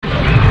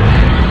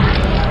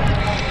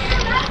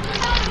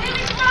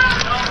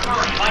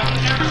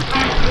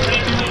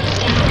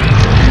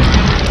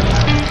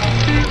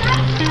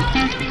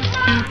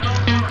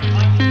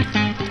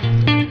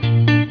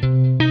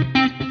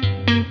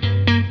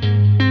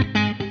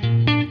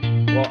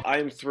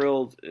I'm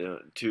thrilled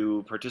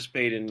to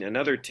participate in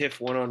another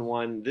TIFF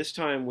one-on-one, this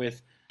time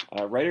with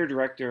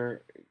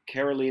writer-director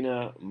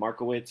Carolina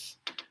Markowitz.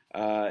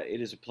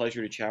 It is a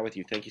pleasure to chat with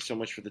you. Thank you so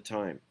much for the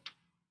time.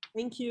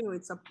 Thank you.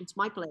 It's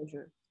my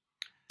pleasure.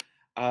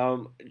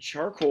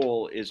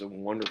 Charcoal is a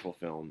wonderful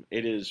film.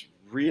 It is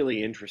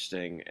really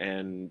interesting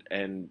and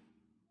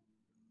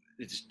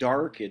it's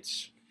dark,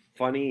 it's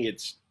funny,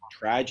 it's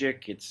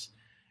tragic, it's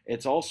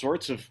all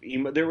sorts of.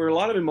 There were a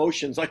lot of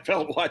emotions I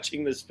felt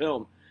watching this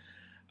film.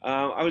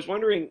 I was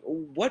wondering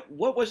what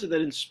was it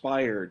that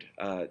inspired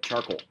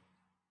Charcoal?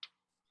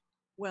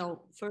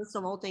 Well, first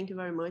of all, thank you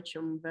very much.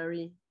 I'm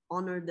very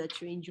honored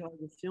that you enjoyed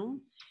the film.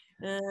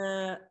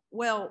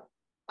 Well,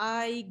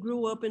 I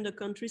grew up in the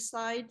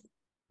countryside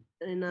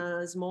in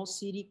a small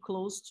city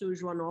close to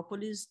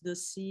Joanópolis, the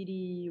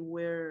city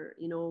where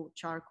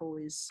charcoal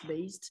is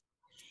based.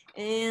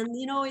 And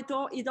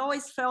it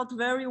always felt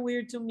very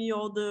weird to me,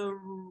 all the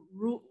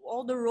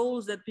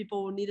roles that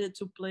people needed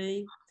to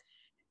play,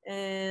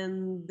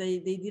 and they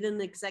didn't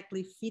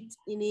exactly fit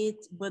in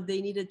it, but they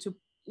needed to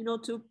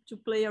to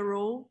play a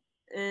role.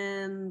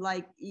 And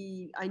like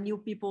I knew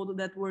people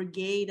that were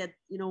gay, that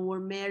were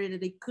married,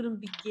 and they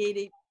couldn't be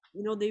gay.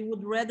 They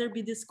would rather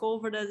be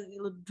discovered as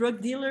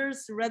drug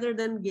dealers rather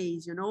than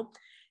gays,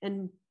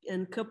 and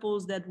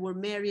couples that were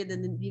married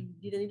and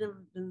didn't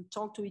even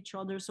talk to each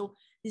other. So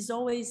this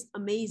always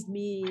amazed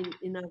me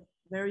in a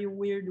very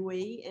weird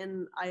way,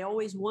 and I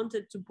always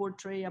wanted to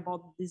portray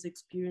about this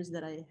experience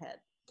that I had.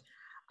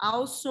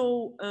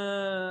 Also,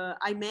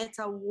 I met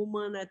a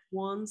woman at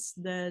once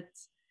that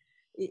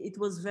it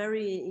was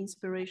very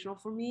inspirational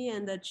for me,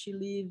 and that she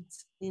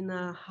lived in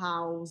a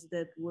house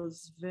that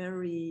was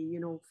very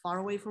far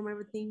away from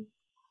everything,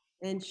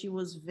 and she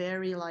was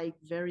very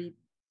very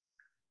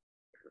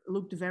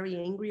looked very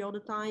angry all the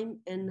time,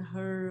 and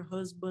her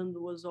husband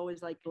was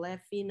always like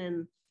laughing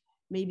and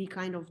maybe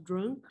kind of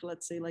drunk,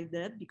 let's say like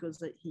that,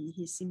 because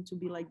he seemed to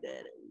be like that.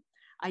 And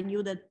I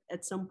knew that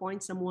at some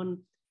point someone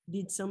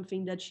did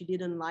something that she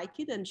didn't like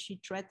it, and she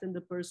threatened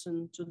the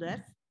person to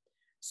death.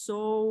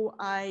 So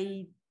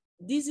I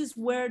this is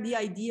where the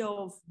idea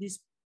of this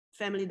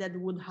family that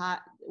would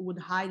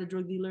hide a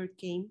drug dealer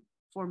came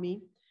for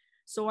me.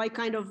 So I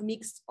kind of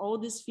mixed all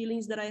these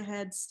feelings that I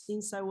had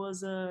since I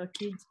was a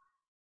kid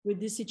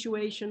with this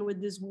situation, with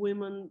this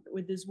woman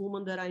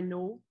that I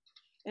know.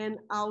 And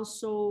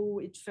also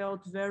it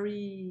felt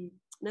very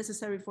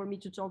necessary for me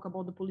to talk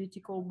about the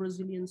political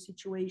Brazilian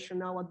situation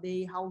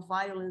nowadays, how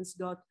violence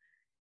got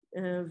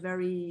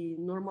very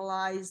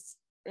normalized,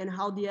 and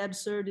how the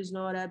absurd is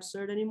not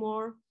absurd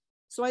anymore.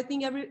 So I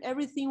think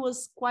everything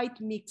was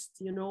quite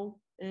mixed,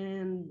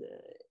 and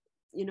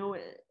you know,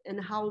 and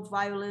how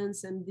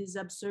violence and this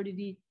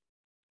absurdity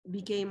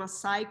became a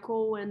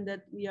cycle, and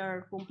that we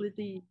are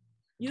completely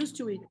used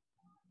to it.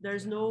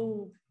 There's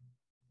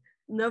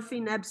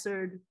nothing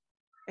absurd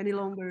any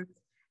longer,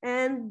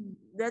 and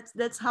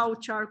that's how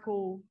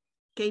charcoal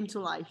came to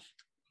life.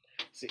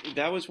 See,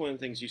 that was one of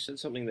the things you said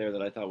something there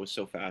that I thought was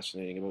so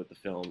fascinating about the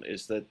film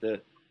is that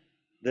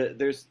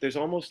there's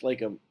almost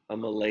like a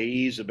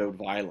malaise about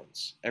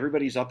violence.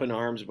 Everybody's up in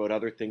arms about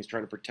other things,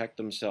 trying to protect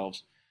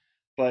themselves.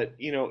 But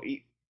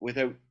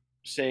without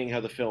saying how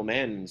the film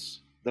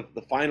ends,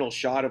 the final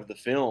shot of the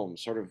film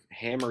sort of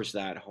hammers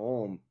that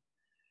home.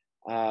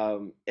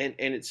 And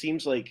it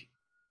seems like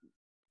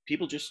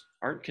people just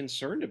aren't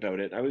concerned about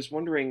it. I was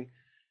wondering,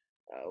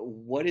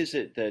 what is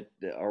it that,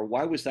 or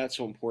why was that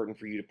so important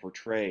for you to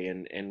portray,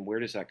 and where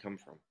does that come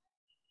from?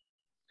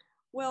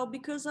 Well,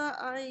 because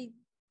I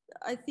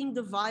think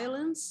the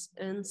violence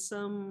and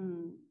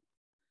some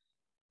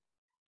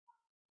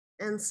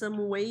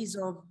ways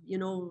of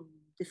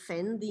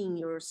defending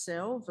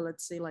yourself,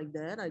 let's say like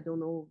that. I don't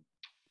know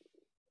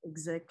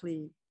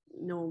exactly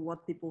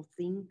what people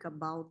think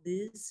about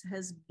this,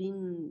 has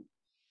been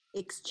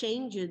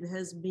exchanged,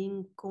 has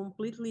been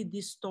completely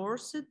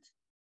distorted.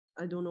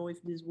 I don't know if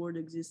this word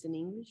exists in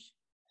English.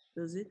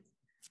 Does it?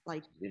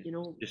 Like,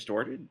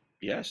 Distorted?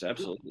 Yes,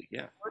 absolutely.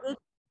 Yeah.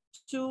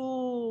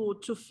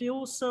 to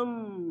fill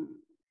some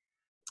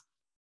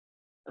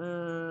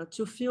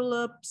to fill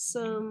up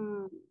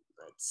some,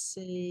 let's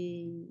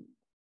say,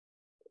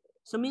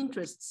 some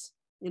interests.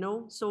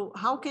 So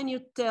how can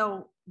you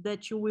tell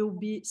that you will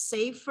be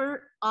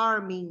safer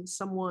arming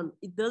someone?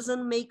 It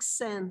doesn't make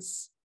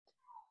sense.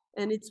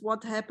 And it's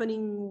what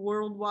happening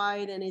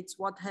worldwide, and it's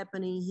what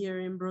happening here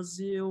in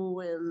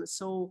Brazil. And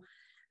so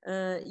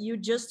you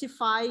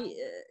justify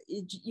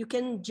you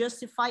can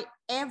justify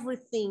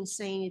everything,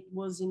 saying it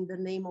was in the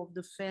name of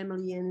the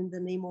family and in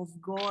the name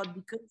of God,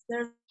 because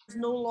there's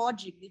no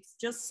logic. It's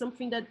just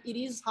something that it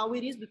is how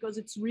it is because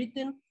it's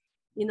written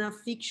in a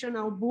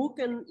fictional book.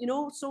 And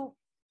so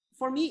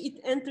for me it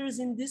enters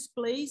in this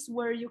place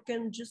where you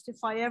can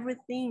justify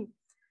everything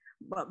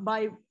but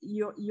by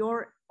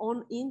your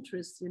own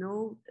interest,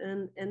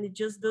 and it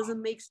just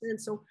doesn't make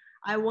sense. So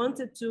I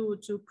wanted to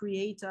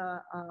create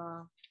to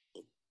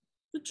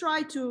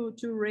try to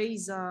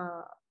raise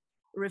a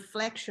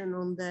reflection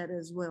on that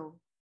as well,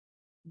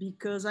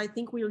 because I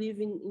think we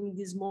live in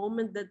this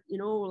moment that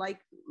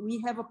like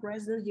we have a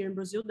president here in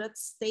Brazil that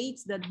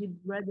states that he'd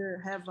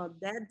rather have a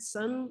dead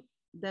son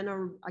than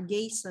a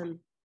gay son.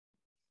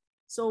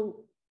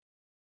 So,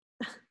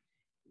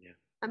 Yeah.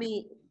 I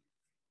mean,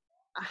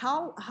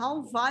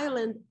 how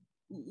violent,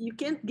 you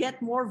can't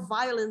get more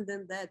violent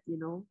than that, you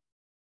know,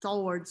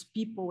 towards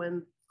people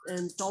and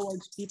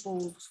towards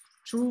people's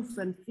truth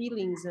and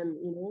feelings, and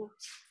you know.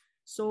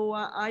 So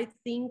I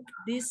think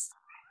this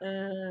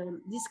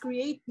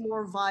create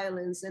more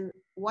violence. And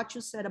what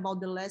you said about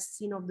the last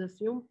scene of the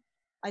film,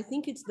 I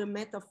think it's the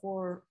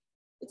metaphor.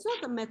 It's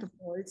not a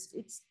metaphor.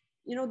 It's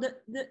you know,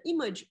 the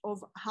image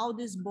of how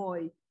this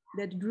boy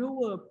that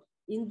grew up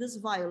in this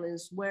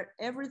violence, where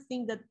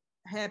everything that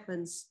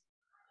happens,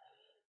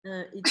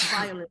 it's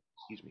violent.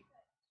 Excuse me.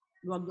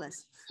 God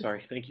bless.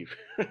 Sorry. Thank you.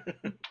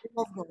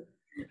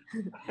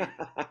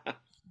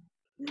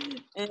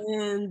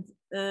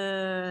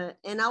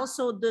 And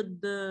also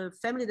the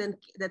family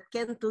that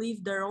can't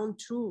live their own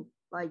truth,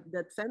 like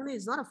that family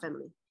is not a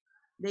family,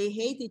 they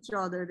hate each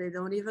other, they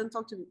don't even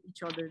talk to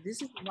each other.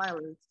 This is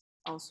violence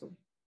also.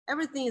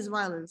 Everything is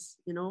violence,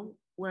 you know,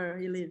 where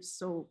he lives.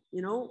 So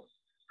you know,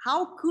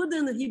 how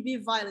couldn't he be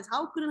violent?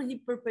 How couldn't he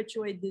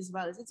perpetuate this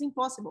violence? It's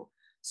impossible.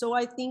 So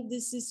I think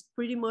this is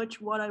pretty much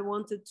what I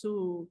wanted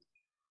to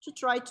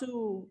try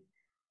to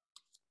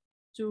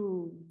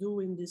do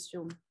in this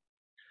film.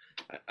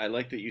 I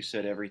like that you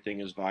said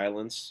everything is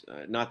violence.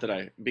 Not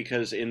that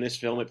because in this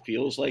film it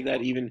feels like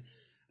that. Even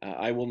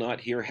I will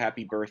not hear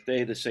 "Happy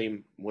Birthday" the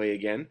same way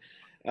again.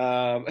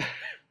 Um,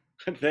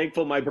 I'm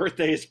thankful my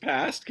birthday is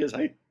past because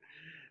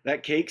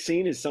that cake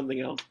scene is something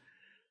else.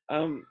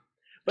 Um,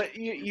 but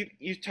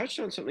you touched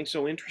on something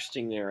so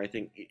interesting there. I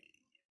think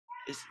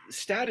is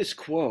status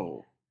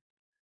quo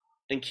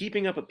and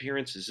keeping up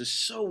appearances is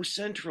so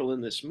central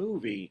in this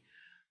movie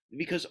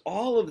because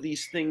all of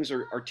these things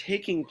are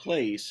taking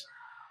place,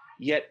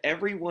 yet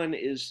everyone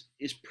is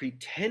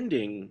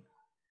pretending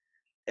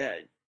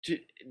uh, to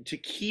to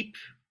keep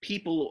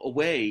people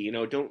away. You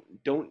know, don't.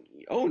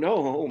 Oh no,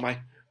 oh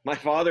my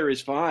father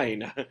is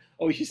fine.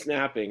 Oh, he's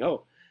napping.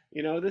 Oh,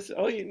 you know this.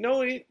 Oh,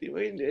 no,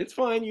 it's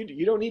fine.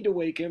 You don't need to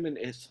wake him. And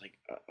it's like,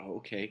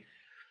 okay.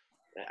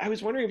 I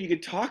was wondering if you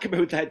could talk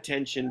about that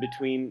tension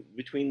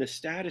between the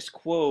status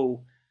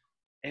quo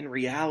and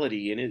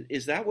reality, and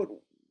is that what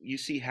you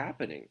see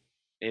happening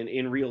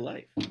in real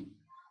life?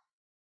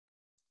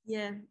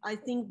 Yeah, I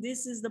think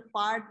this is the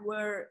part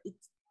where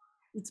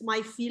it's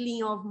my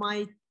feeling of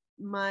my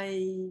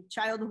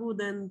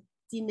childhood and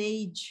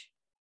teenage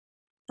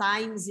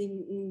times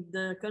in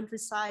the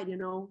countryside, you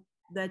know,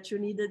 that you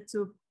needed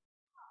to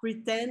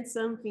pretend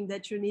something,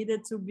 that you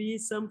needed to be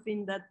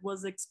something that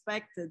was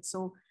expected.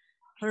 So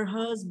her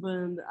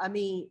husband, I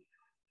mean,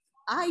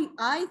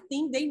 I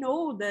think they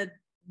know that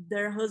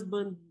their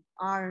husband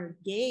are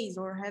gays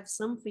or have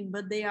something,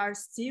 but they are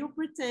still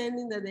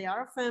pretending that they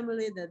are a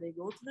family, that they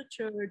go to the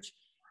church,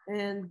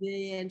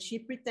 and she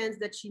pretends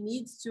that she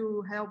needs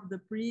to help the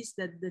priest,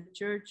 that the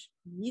church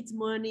needs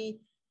money,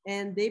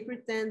 and they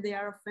pretend they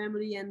are a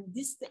family. And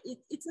it's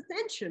a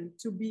tension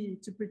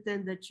to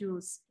pretend that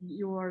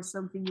you are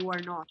something you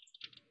are not.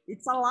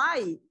 It's a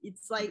lie.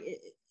 It's like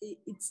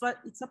it's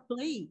a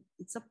play.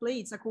 It's a play.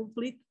 It's a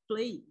complete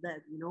play,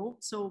 that, you know.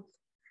 So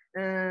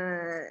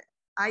uh,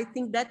 I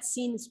think that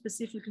scene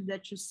specifically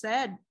that you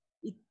said,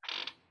 it,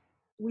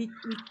 we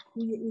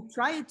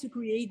tried to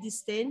create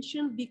this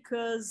tension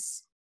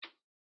because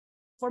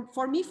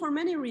for me, for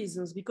many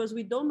reasons, because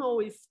we don't know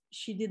if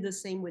she did the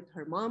same with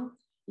her mom,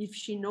 if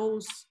she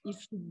knows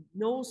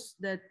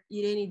that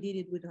Irene did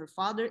it with her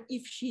father,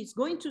 if she's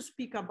going to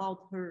speak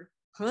about her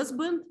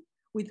husband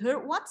with her,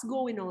 what's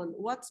going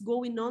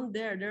on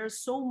there. There's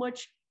so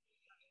much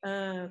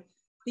uh,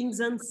 things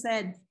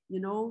unsaid, you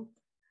know,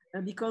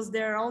 because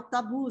they're all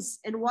taboos,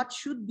 and what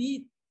should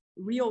be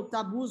real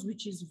taboos,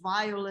 which is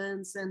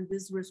violence and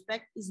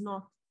disrespect, is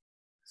not.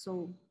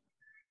 So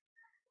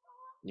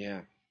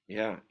Yeah,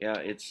 yeah.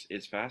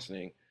 It's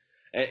fascinating.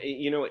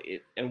 You know,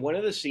 and one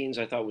of the scenes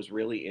I thought was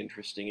really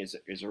interesting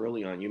is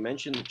early on. You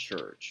mentioned the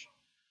church,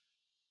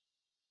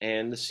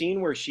 and the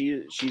scene where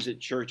she's at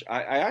church.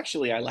 I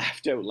actually I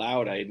laughed out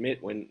loud. I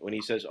admit when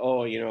he says,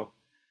 "Oh, you know,"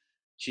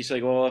 she's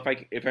like, "Well,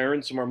 if I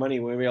earn some more money,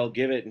 maybe I'll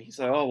give it." And he's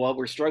like, "Oh, well,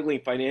 we're struggling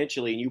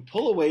financially." And you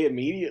pull away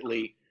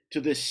immediately to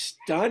this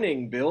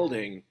stunning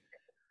building,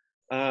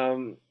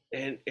 and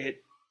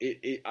I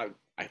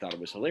thought it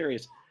was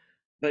hilarious,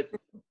 but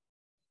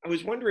I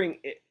was wondering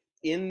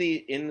in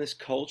this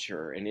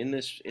culture and in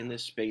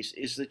this space,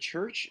 is the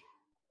church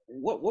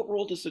what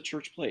role does the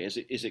church play? Is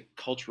it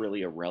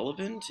culturally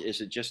irrelevant?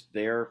 Is it just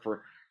there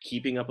for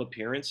keeping up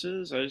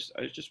appearances? I was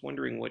just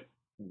wondering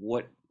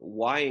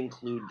why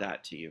include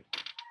that to you?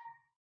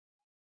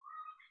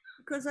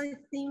 because I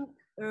think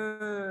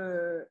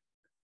the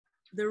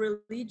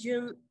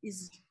religion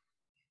is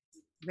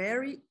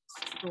very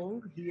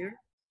strong here,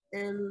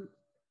 and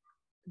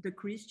the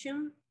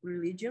Christian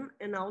religion,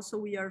 and also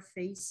we are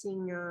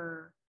facing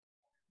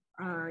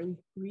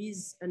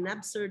an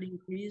absurd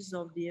increase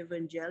of the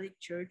evangelic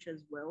church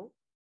as well.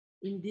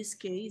 In this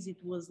case, it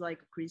was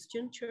like a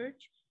Christian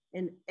church,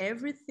 and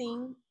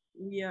everything.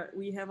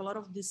 we have a lot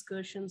of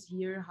discussions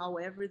here how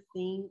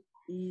everything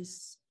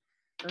is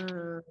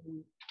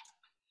um,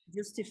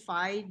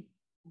 justified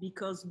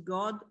because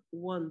God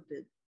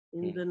wanted,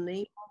 in Mm, the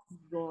name of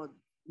God,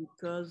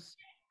 because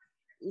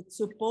it's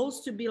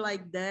supposed to be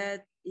like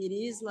that, it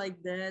is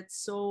like that.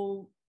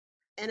 So,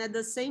 and at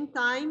the same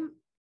time,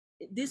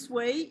 this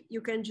way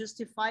you can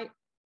justify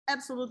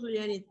absolutely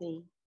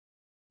anything.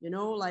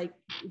 Like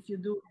if you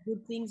do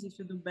good things, if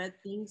you do bad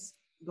things,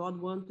 God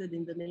wanted,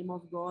 in the name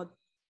of God.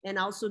 And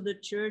also the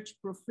church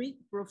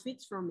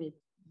profits from it,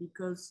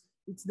 because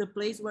it's the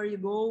place where you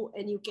go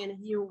and you can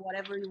hear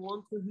whatever you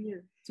want to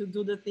hear, to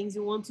do the things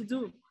you want to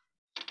do.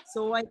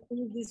 So I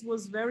think this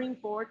was very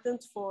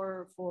important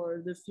for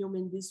the film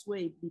in this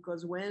way,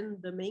 because when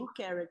the main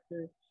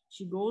character,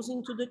 she goes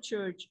into the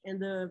church and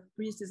the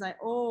priest is like,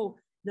 oh,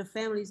 the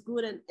family is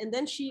good, and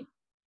then she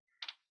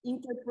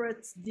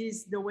interprets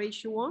this the way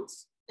she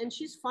wants, and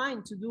she's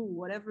fine to do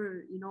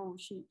whatever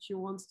she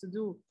wants to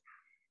do.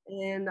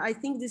 And I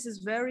think this is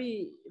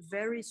very,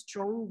 very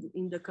strong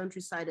in the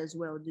countryside as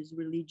well, this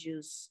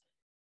religious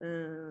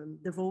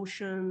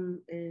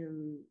devotion,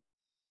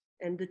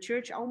 and the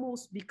church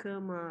almost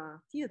become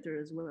a theater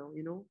as well,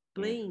 yeah,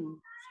 playing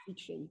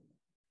fiction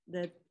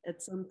that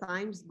at some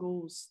times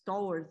goes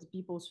towards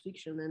people's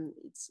fiction, and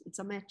it's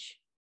a match.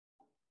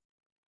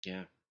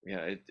 yeah,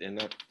 yeah. And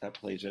that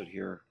plays out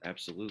here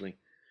absolutely.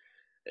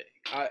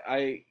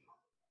 I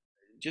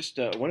just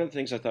one of the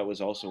things I thought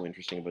was also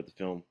interesting about the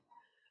film,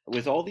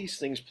 with all these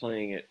things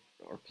playing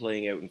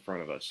out in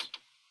front of us,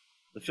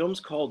 the film's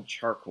called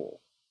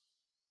Charcoal.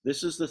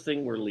 This is the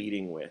thing we're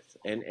leading with,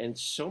 and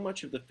so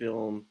much of the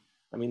film,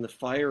 I mean, the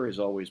fire is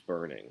always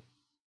burning,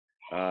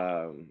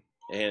 um,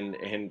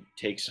 and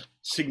takes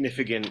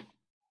significant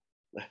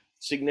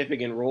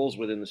roles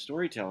within the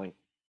storytelling.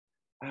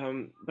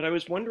 But I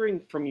was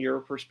wondering from your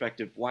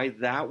perspective why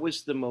that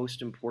was the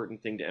most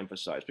important thing to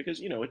emphasize,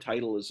 because a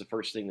title is the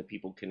first thing that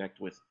people connect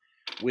with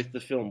the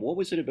film. What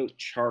was it about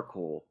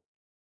charcoal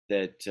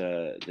that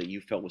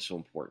you felt was so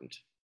important?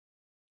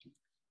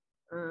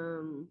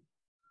 um,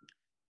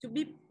 to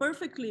be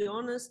perfectly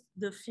honest,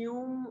 the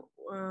film,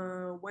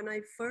 when I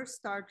first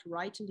started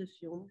writing the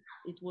film,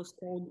 it was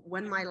called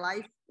When My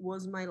Life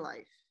Was My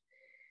Life.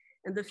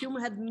 And the film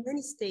had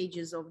many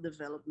stages of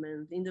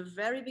development. In the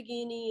very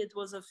beginning, it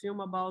was a film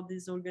about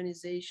this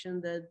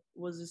organization that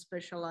was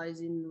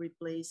specialized in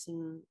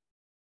replacing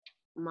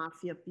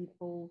mafia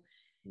people.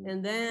 Mm,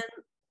 And then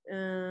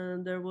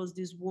there was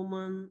this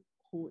woman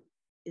who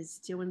is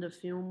still in the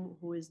film,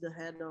 who is the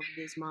head of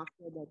this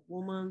mafia, that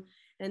woman.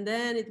 And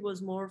then it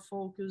was more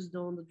focused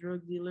on the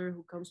drug dealer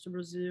who comes to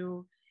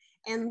Brazil.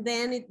 And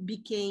then it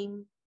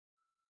became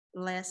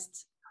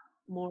less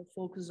more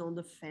focused on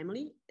the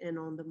family and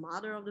on the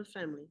mother of the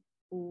family,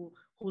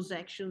 whose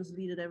actions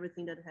leaded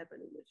everything that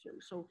happened in the film.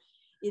 So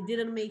it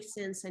didn't make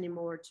sense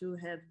anymore to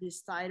have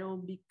this title,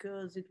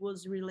 because it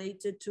was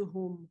related to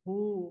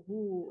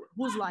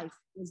whose life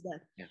was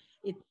that. yeah,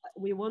 It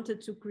We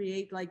wanted to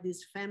create like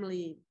this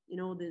family,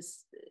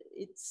 this,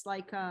 it's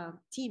like a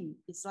team,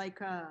 it's like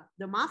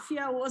the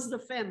mafia was the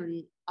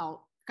family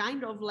out,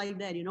 kind of like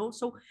that,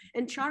 so.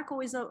 And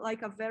charcoal is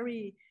like a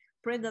very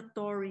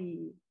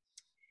predatory,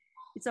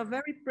 it's a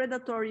very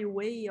predatory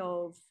way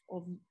of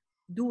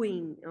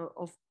doing,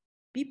 of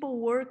people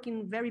work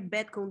in very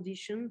bad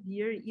condition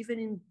here,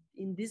 even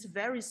in this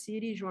very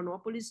city,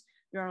 Joanópolis.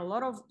 There are a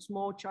lot of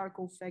small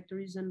charcoal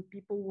factories, and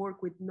people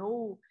work with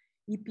no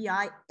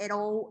EPI at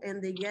all,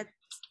 and they get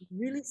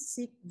really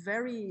sick,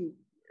 very,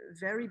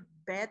 very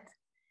bad,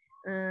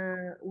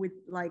 with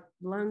like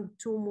lung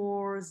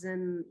tumors,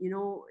 and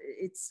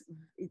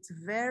it's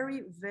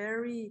very,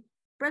 very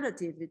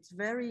predative. It's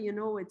very,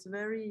 it's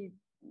very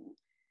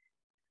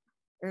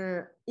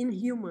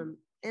inhuman.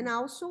 And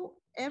also,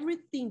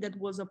 everything that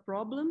was a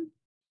problem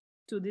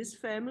to this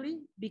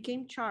family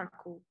became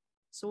charcoal.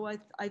 So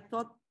I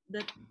thought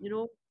that,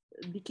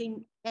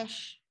 became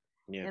ash.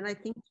 yeah, And I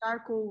think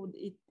charcoal,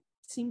 it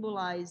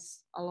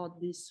symbolized a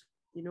lot this,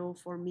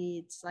 for me,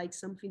 it's like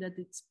something that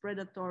it's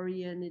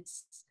predatory, and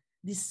it's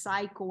this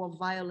cycle of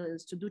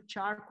violence. To do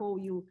charcoal,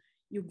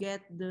 you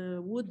get the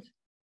wood,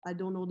 I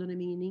don't know the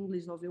name in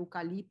English, of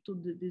eucalypto,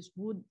 this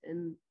wood,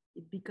 and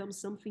it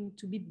becomes something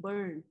to be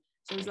burned.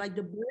 So it's like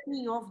the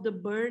burning of the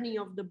burning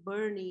of the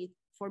burning.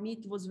 For me,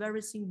 it was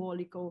very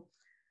symbolical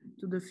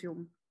to the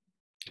film.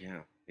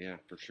 yeah, yeah,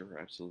 for sure,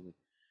 absolutely.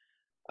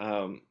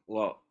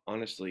 Well,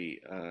 honestly,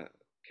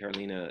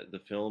 Carolina, the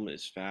film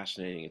is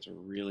fascinating. It's a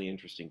really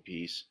interesting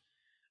piece.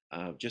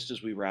 Just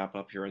as we wrap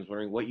up here, I was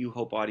wondering what you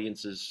hope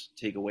audiences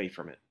take away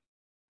from it.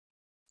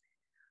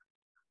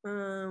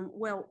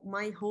 Well,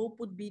 my hope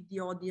would be the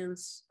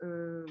audience,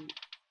 to,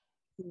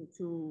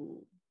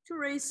 to to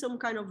raise some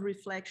kind of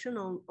reflection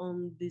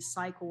on this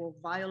cycle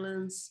of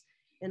violence,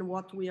 and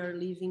what we are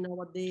living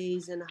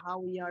nowadays, and how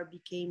we are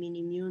becoming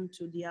immune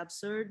to the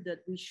absurd, that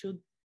we should,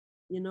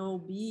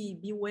 be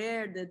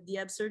beware that the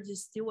absurd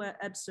is still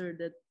absurd,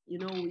 that,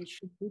 we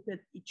should look at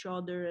each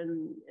other,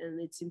 and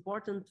it's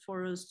important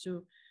for us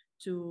to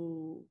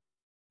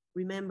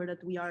remember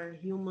that we are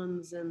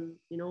humans, and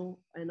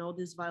and all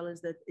this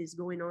violence that is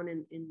going on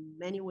in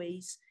many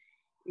ways,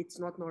 it's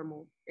not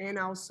normal. And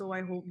also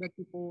I hope that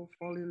people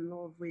fall in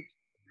love with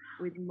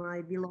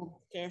my beloved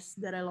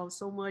cast that I love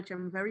so much.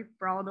 I'm very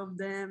proud of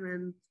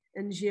them,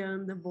 and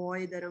Jean, the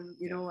boy that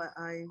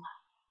Yeah.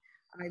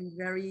 I'm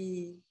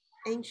very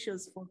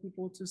anxious for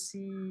people to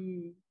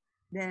see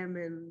them,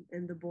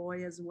 and the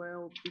boy as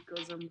well,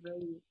 because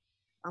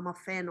I'm a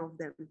fan of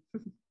them.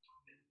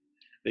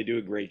 They do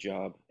a great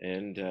job,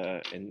 and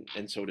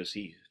so does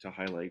he to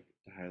highlight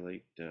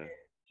Jin's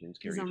He's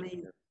character.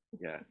 amazing.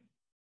 Yeah.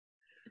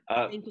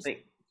 Uh, Thank you.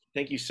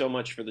 thank you so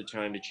much for the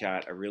time to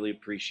chat. I really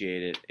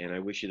appreciate it, and I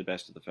wish you the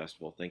best at the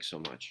festival. Thanks so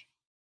much.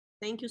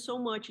 Thank you so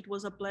much. It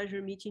was a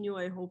pleasure meeting you.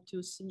 I hope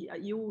to see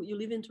you. You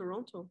live in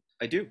Toronto.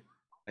 I do.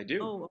 I do.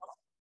 Oh,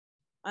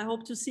 I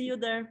hope to see you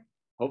there.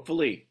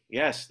 Hopefully.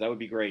 Yes, that would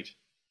be great.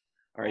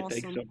 All right.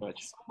 Thanks Awesome. so Thank much.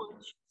 you so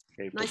much.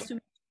 Okay. Nice Bye-bye. to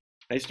meet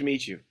Nice to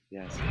meet you.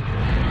 Yes. you.